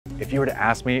If you were to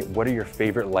ask me, what are your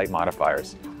favorite light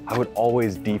modifiers? I would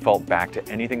always default back to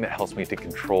anything that helps me to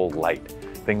control light.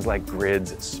 Things like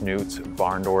grids, snoots,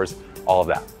 barn doors, all of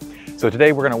that. So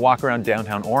today we're gonna walk around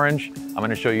downtown Orange. I'm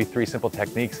gonna show you 3 simple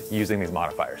techniques using these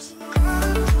modifiers.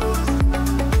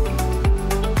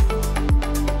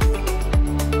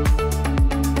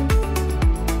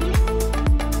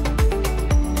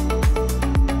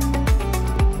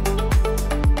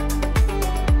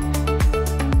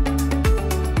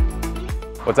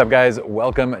 What's up guys?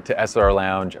 Welcome to SR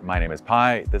Lounge. My name is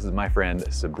Pi. This is my friend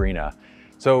Sabrina.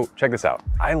 So check this out.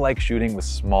 I like shooting with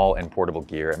small and portable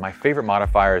gear, and my favorite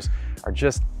modifiers are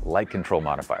just light control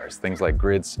modifiers. Things like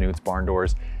grids, snoots, barn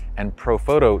doors, and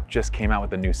Profoto just came out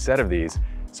with a new set of these,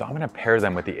 so I'm gonna pair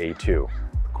them with the A2.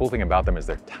 The cool thing about them is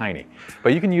they're tiny,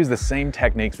 but you can use the same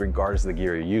techniques regardless of the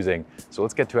gear you're using. So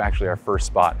let's get to actually our first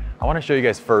spot. I wanna show you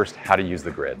guys first how to use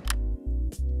the grid.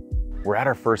 We're at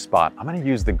our first spot. I'm gonna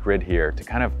use the grid here to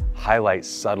kind of highlight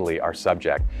subtly our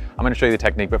subject. I'm gonna show you the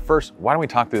technique, but first, why don't we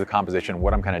talk through the composition,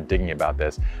 what I'm kind of digging about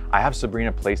this. I have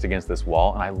Sabrina placed against this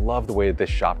wall, and I love the way that this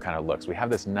shop kind of looks. We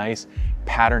have this nice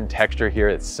pattern texture here.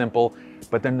 It's simple,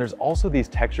 but then there's also these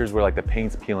textures where like the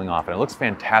paint's peeling off, and it looks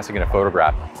fantastic in a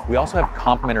photograph. We also have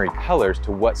complementary colors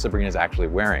to what Sabrina's actually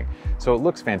wearing. So it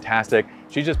looks fantastic.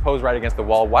 She just posed right against the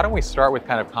wall. Why don't we start with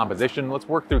kind of composition? Let's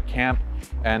work through camp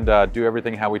and do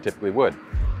everything how we typically would.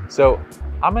 So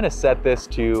I'm gonna set this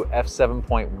to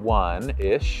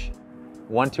f7.1-ish,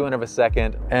 1/2 of a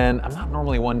second. And I'm not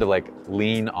normally one to like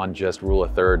lean on just rule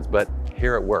of thirds, but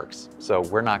here it works. So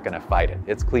we're not gonna fight it.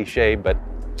 It's cliche, but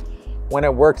when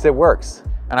it works, it works.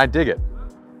 And I dig it.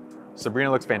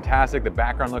 Sabrina looks fantastic. The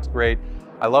background looks great.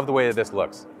 I love the way that this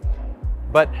looks.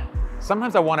 But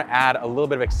sometimes I wanna add a little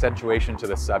bit of accentuation to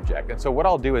the subject. And so what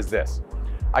I'll do is this.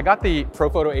 I got the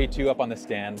Profoto A2 up on the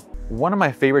stand. One of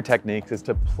my favorite techniques is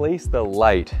to place the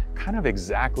light kind of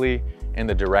exactly in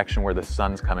the direction where the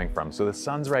sun's coming from. So the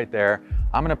sun's right there.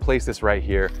 I'm gonna place this right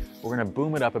here. We're gonna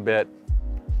boom it up a bit.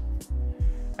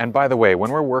 And by the way,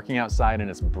 when we're working outside and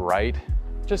it's bright,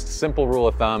 just a simple rule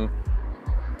of thumb,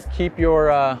 keep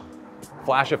your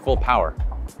flash at full power.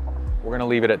 We're gonna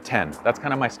leave it at 10. That's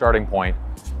kind of my starting point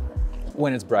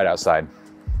when it's bright outside.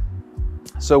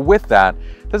 So with that,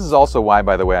 this is also why,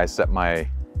 by the way, I set my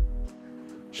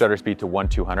shutter speed to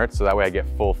 1/200, so that way I get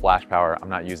full flash power. I'm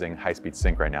not using high-speed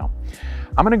sync right now.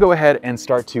 I'm gonna go ahead and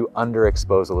start to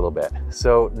underexpose a little bit.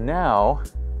 So now,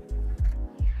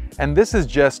 and this is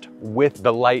just with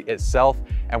the light itself,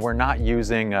 and we're not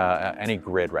using any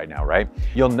grid right now, right?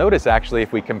 You'll notice actually,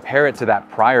 if we compare it to that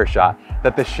prior shot,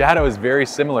 that the shadow is very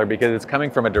similar because it's coming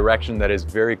from a direction that is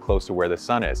very close to where the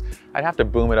sun is. I'd have to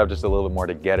boom it up just a little bit more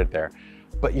to get it there.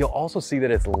 But you'll also see that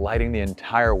it's lighting the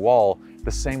entire wall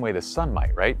the same way the sun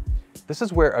might, right? This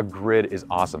is where a grid is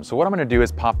awesome. So what I'm gonna do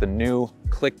is pop the new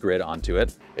Clic Grid onto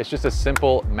it. It's just a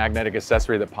simple magnetic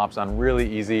accessory that pops on really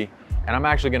easy. And I'm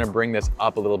actually gonna bring this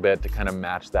up a little bit to kind of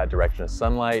match that direction of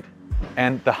sunlight.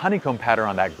 And the honeycomb pattern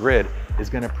on that grid is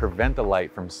gonna prevent the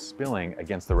light from spilling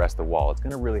against the rest of the wall. It's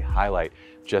gonna really highlight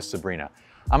just Sabrina.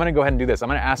 I'm gonna go ahead and do this. I'm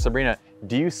gonna ask Sabrina,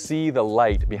 do you see the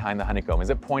light behind the honeycomb?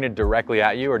 Is it pointed directly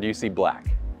at you or do you see black?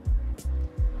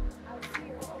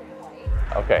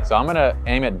 Okay, so I'm gonna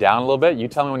aim it down a little bit. You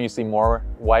tell me when you see more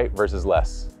white versus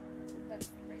less.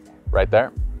 That's right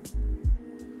there.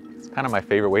 It's kind of my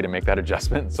favorite way to make that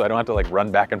adjustment, so I don't have to like run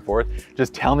back and forth.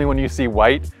 Just tell me when you see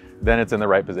white, then it's in the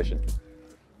right position.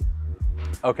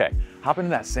 Okay, hop into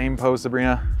that same pose,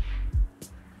 Sabrina.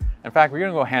 In fact, we're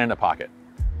gonna go hand in the pocket.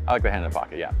 I like the hand in the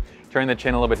pocket, yeah. Turn the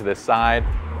chin a little bit to this side,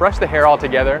 brush the hair all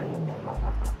together,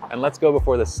 and let's go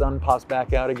before the sun pops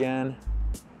back out again.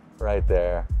 Right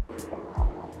there.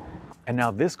 And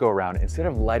now this go around, instead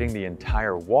of lighting the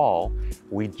entire wall,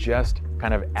 we just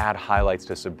kind of add highlights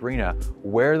to Sabrina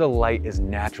where the light is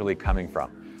naturally coming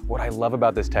from. What I love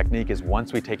about this technique is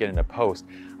once we take it into post,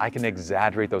 I can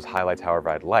exaggerate those highlights however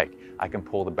I'd like. I can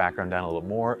pull the background down a little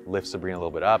more, lift Sabrina a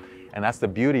little bit up, and that's the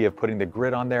beauty of putting the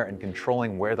grid on there and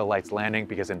controlling where the light's landing,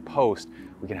 because in post,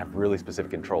 we can have really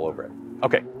specific control over it.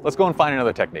 Okay, let's go and find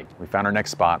another technique. We found our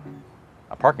next spot,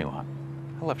 a parking lot.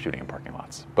 I love shooting in parking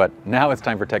lots, but now it's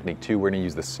time for technique 2. We're gonna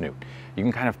use the snoot. You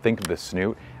can kind of think of the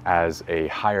snoot as a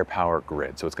higher power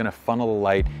grid. So it's gonna funnel the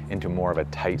light into more of a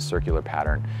tight circular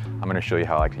pattern. I'm gonna show you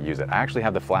how I like to use it. I actually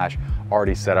have the flash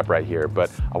already set up right here,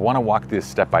 but I wanna walk through this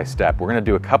step by step. We're gonna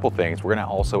do a couple things. We're gonna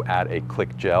also add a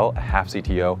Clic gel, a half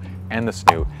CTO, and the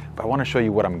snoot, but I wanna show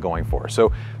you what I'm going for.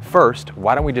 So first,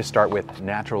 why don't we just start with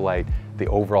natural light, the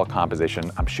overall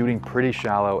composition. I'm shooting pretty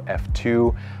shallow,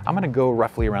 f2. I'm gonna go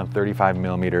roughly around 35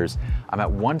 millimeters. I'm at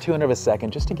 1/200 of a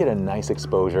second just to get a nice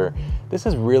exposure. This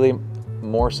is really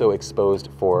more so exposed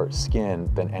for skin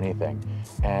than anything.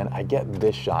 And I get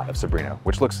this shot of Sabrina,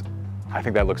 which looks, I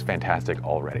think that looks fantastic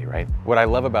already, right? What I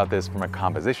love about this from a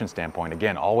composition standpoint,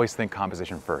 again, always think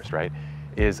composition first, right?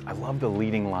 Is I love the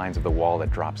leading lines of the wall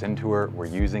that drops into her. We're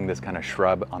using this kind of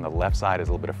shrub on the left side as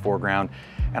a little bit of foreground.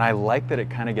 And I like that it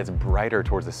kind of gets brighter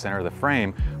towards the center of the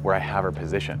frame where I have her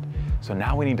positioned. So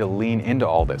now we need to lean into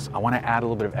all this. I want to add a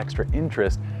little bit of extra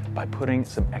interest by putting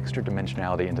some extra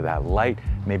dimensionality into that light,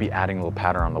 maybe adding a little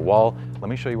pattern on the wall. Let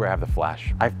me show you where I have the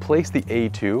flash. I've placed the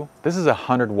A2. This is a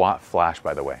 100-watt flash,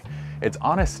 by the way. It's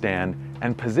on a stand,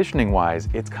 and positioning wise,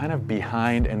 it's kind of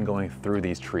behind and going through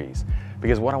these trees.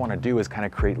 Because what I want to do is kind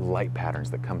of create light patterns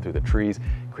that come through the trees,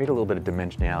 create a little bit of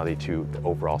dimensionality to the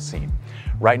overall scene.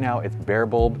 Right now it's bare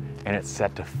bulb and it's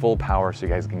set to full power so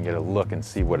you guys can get a look and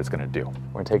see what it's going to do.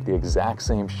 We're going to take the exact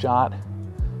same shot.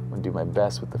 I'm going to do my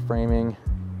best with the framing.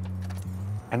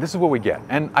 And this is what we get.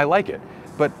 And I like it,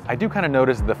 but I do kind of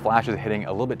notice that the flash is hitting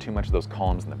a little bit too much of those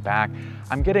columns in the back.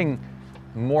 I'm getting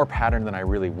more pattern than I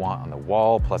really want on the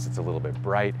wall, plus it's a little bit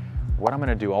bright. What I'm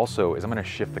gonna do also is I'm gonna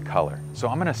shift the color. So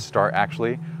I'm gonna start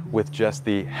actually with just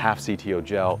the half CTO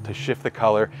gel to shift the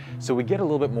color so we get a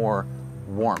little bit more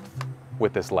warmth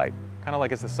with this light, kind of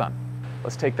like it's the sun.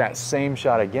 Let's take that same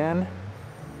shot again.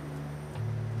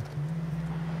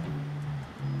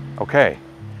 Okay,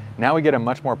 now we get a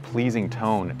much more pleasing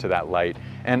tone to that light.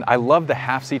 And I love the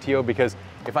half CTO because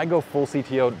if I go full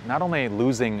CTO, not only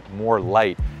losing more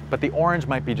light, but the orange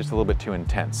might be just a little bit too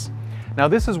intense. Now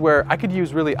this is where I could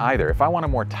use really either. If I want a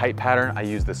more tight pattern, I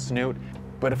use the Snoot,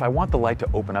 but if I want the light to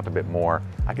open up a bit more,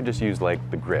 I can just use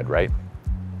like the grid, right?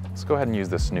 Let's go ahead and use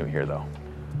the Snoot here though.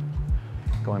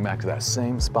 Going back to that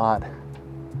same spot.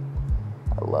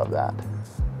 I love that.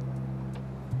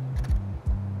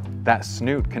 That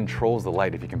Snoot controls the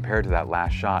light. If you compare it to that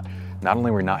last shot, not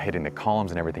only we're not hitting the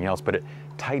columns and everything else, but it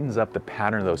tightens up the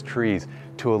pattern of those trees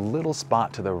to a little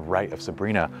spot to the right of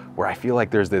Sabrina where I feel like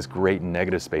there's this great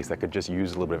negative space that could just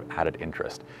use a little bit of added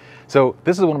interest. So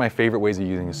this is one of my favorite ways of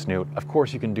using a Snoot. Of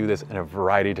course, you can do this in a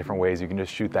variety of different ways. You can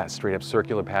just shoot that straight up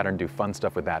circular pattern, do fun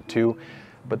stuff with that too.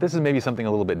 But this is maybe something a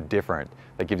little bit different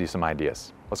that gives you some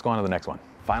ideas. Let's go on to the next one.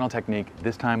 Final technique,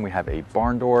 this time we have a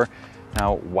barn door.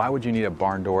 Now, why would you need a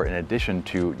barn door in addition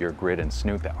to your grid and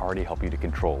Snoot that already help you to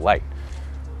control light?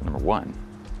 Number one,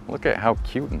 look at how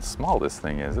cute and small this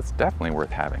thing is. It's definitely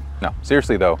worth having. No,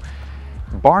 seriously though,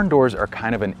 barn doors are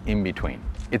kind of an in-between.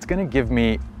 It's gonna give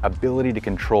me ability to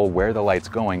control where the light's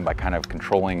going by kind of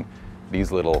controlling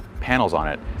these little panels on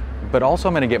it. But also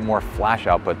I'm gonna get more flash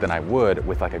output than I would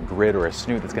with like a grid or a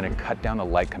Snoot that's gonna cut down the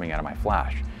light coming out of my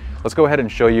flash. Let's go ahead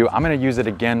and show you. I'm gonna use it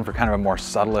again for kind of a more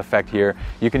subtle effect here.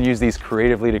 You can use these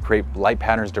creatively to create light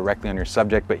patterns directly on your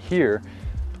subject, but here,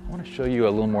 I wanna show you a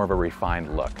little more of a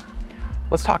refined look.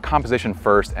 Let's talk composition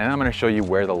first, and then I'm gonna show you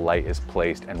where the light is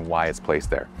placed and why it's placed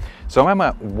there. So I'm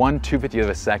at 1/250th of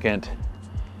a second,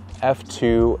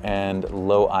 f2 and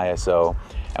low ISO.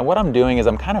 And what I'm doing is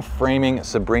I'm kind of framing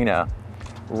Sabrina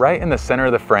right in the center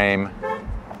of the frame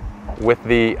with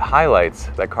the highlights,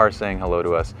 that car's saying hello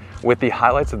to us, with the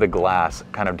highlights of the glass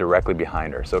kind of directly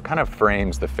behind her. So it kind of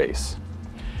frames the face.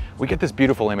 We get this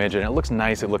beautiful image and it looks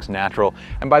nice, it looks natural.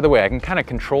 And by the way, I can kind of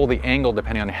control the angle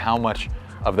depending on how much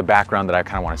of the background that I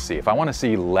kind of want to see. If I want to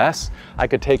see less, I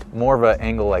could take more of an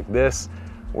angle like this,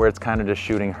 where it's kind of just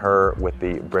shooting her with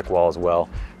the brick wall as well.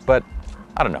 But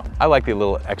I don't know, I like the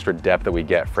little extra depth that we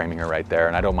get framing her right there,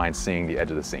 and I don't mind seeing the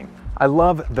edge of the scene. I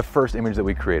love the first image that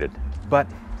we created, but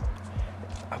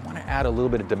I want to add a little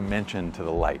bit of dimension to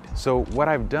the light. So what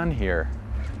I've done here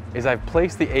is I've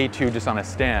placed the A2 just on a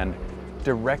stand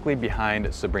directly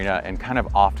behind Sabrina and kind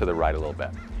of off to the right a little bit.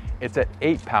 It's at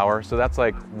 8 power, so that's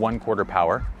like 1/4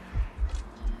 power.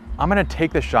 I'm gonna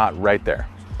take the shot right there.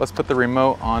 Let's put the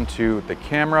remote onto the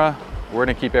camera. We're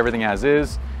gonna keep everything as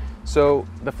is. So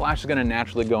the flash is gonna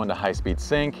naturally go into high-speed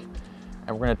sync,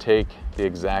 and we're gonna take the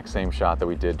exact same shot that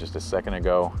we did just a second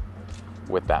ago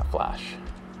with that flash.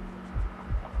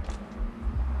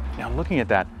 Now looking at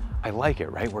that, I like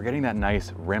it, right? We're getting that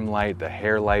nice rim light, the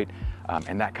hair light,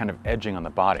 and that kind of edging on the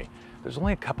body. There's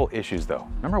only a couple issues though.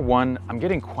 Number one, I'm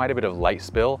getting quite a bit of light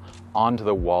spill onto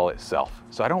the wall itself.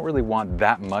 So I don't really want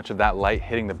that much of that light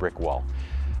hitting the brick wall.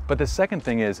 But the second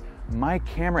thing is, my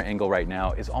camera angle right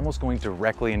now is almost going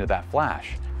directly into that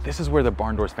flash. This is where the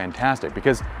barn door is fantastic,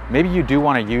 because maybe you do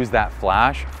want to use that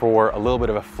flash for a little bit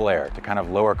of a flare to kind of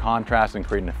lower contrast and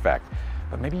create an effect,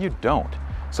 but maybe you don't.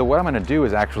 So what I'm going to do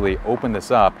is actually open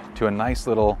this up to a nice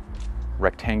little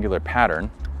rectangular pattern,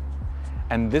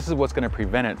 and this is what's going to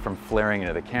prevent it from flaring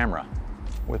into the camera.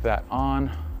 With that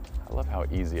on, I love how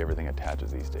easy everything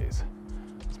attaches these days.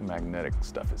 This magnetic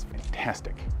stuff is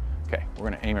fantastic. Okay, we're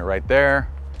gonna aim it right there.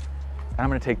 And I'm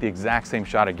gonna take the exact same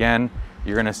shot again.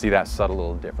 You're gonna see that subtle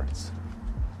little difference.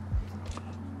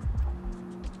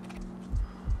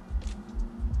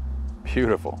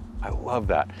 Beautiful, I love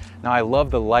that. Now I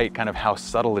love the light, kind of how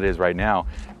subtle it is right now,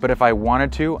 but if I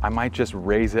wanted to, I might just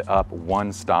raise it up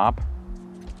one stop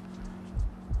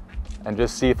and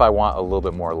just see if I want a little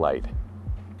bit more light.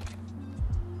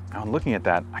 Now looking at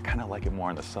that, I kind of like it more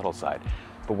on the subtle side.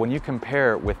 But when you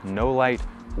compare with no light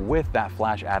with that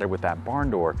flash added with that barn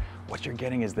door, what you're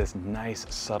getting is this nice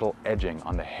subtle edging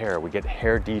on the hair. We get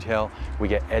hair detail, we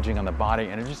get edging on the body,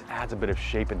 and it just adds a bit of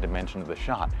shape and dimension to the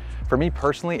shot. For me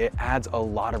personally, it adds a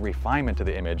lot of refinement to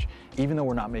the image, even though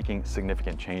we're not making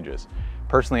significant changes.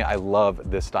 Personally, I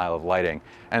love this style of lighting.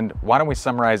 And why don't we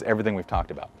summarize everything we've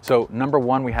talked about? So number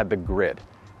one, we had the grid.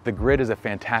 The grid is a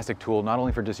fantastic tool, not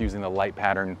only for just using the light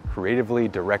pattern creatively,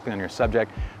 directly on your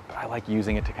subject, but I like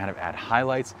using it to kind of add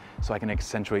highlights so I can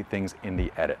accentuate things in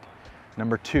the edit.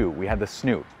 Number two, we had the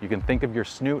snoot. You can think of your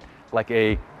snoot like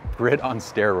a grid on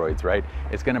steroids, right?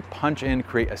 It's gonna punch in,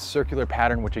 create a circular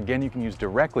pattern, which again, you can use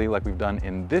directly like we've done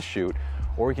in this shoot,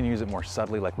 or we can use it more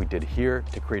subtly like we did here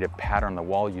to create a pattern on the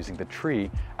wall using the tree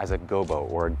as a gobo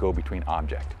or a go-between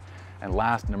object. And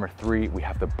last, number three, we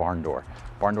have the barn door.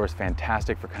 Barn door is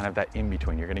fantastic for kind of that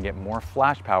in-between. You're gonna get more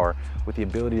flash power with the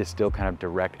ability to still kind of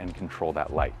direct and control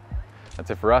that light. That's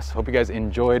it for us. Hope you guys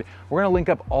enjoyed. We're gonna link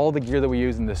up all the gear that we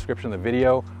use in the description of the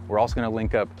video. We're also gonna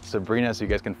link up Sabrina so you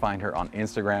guys can find her on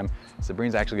Instagram.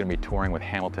 Sabrina's actually gonna be touring with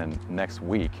Hamilton next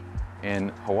week in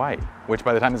Hawaii, which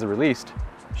by the time this is released,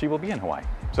 she will be in Hawaii.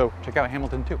 So check out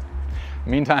Hamilton too.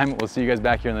 Meantime, we'll see you guys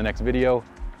back here in the next video.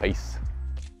 Peace.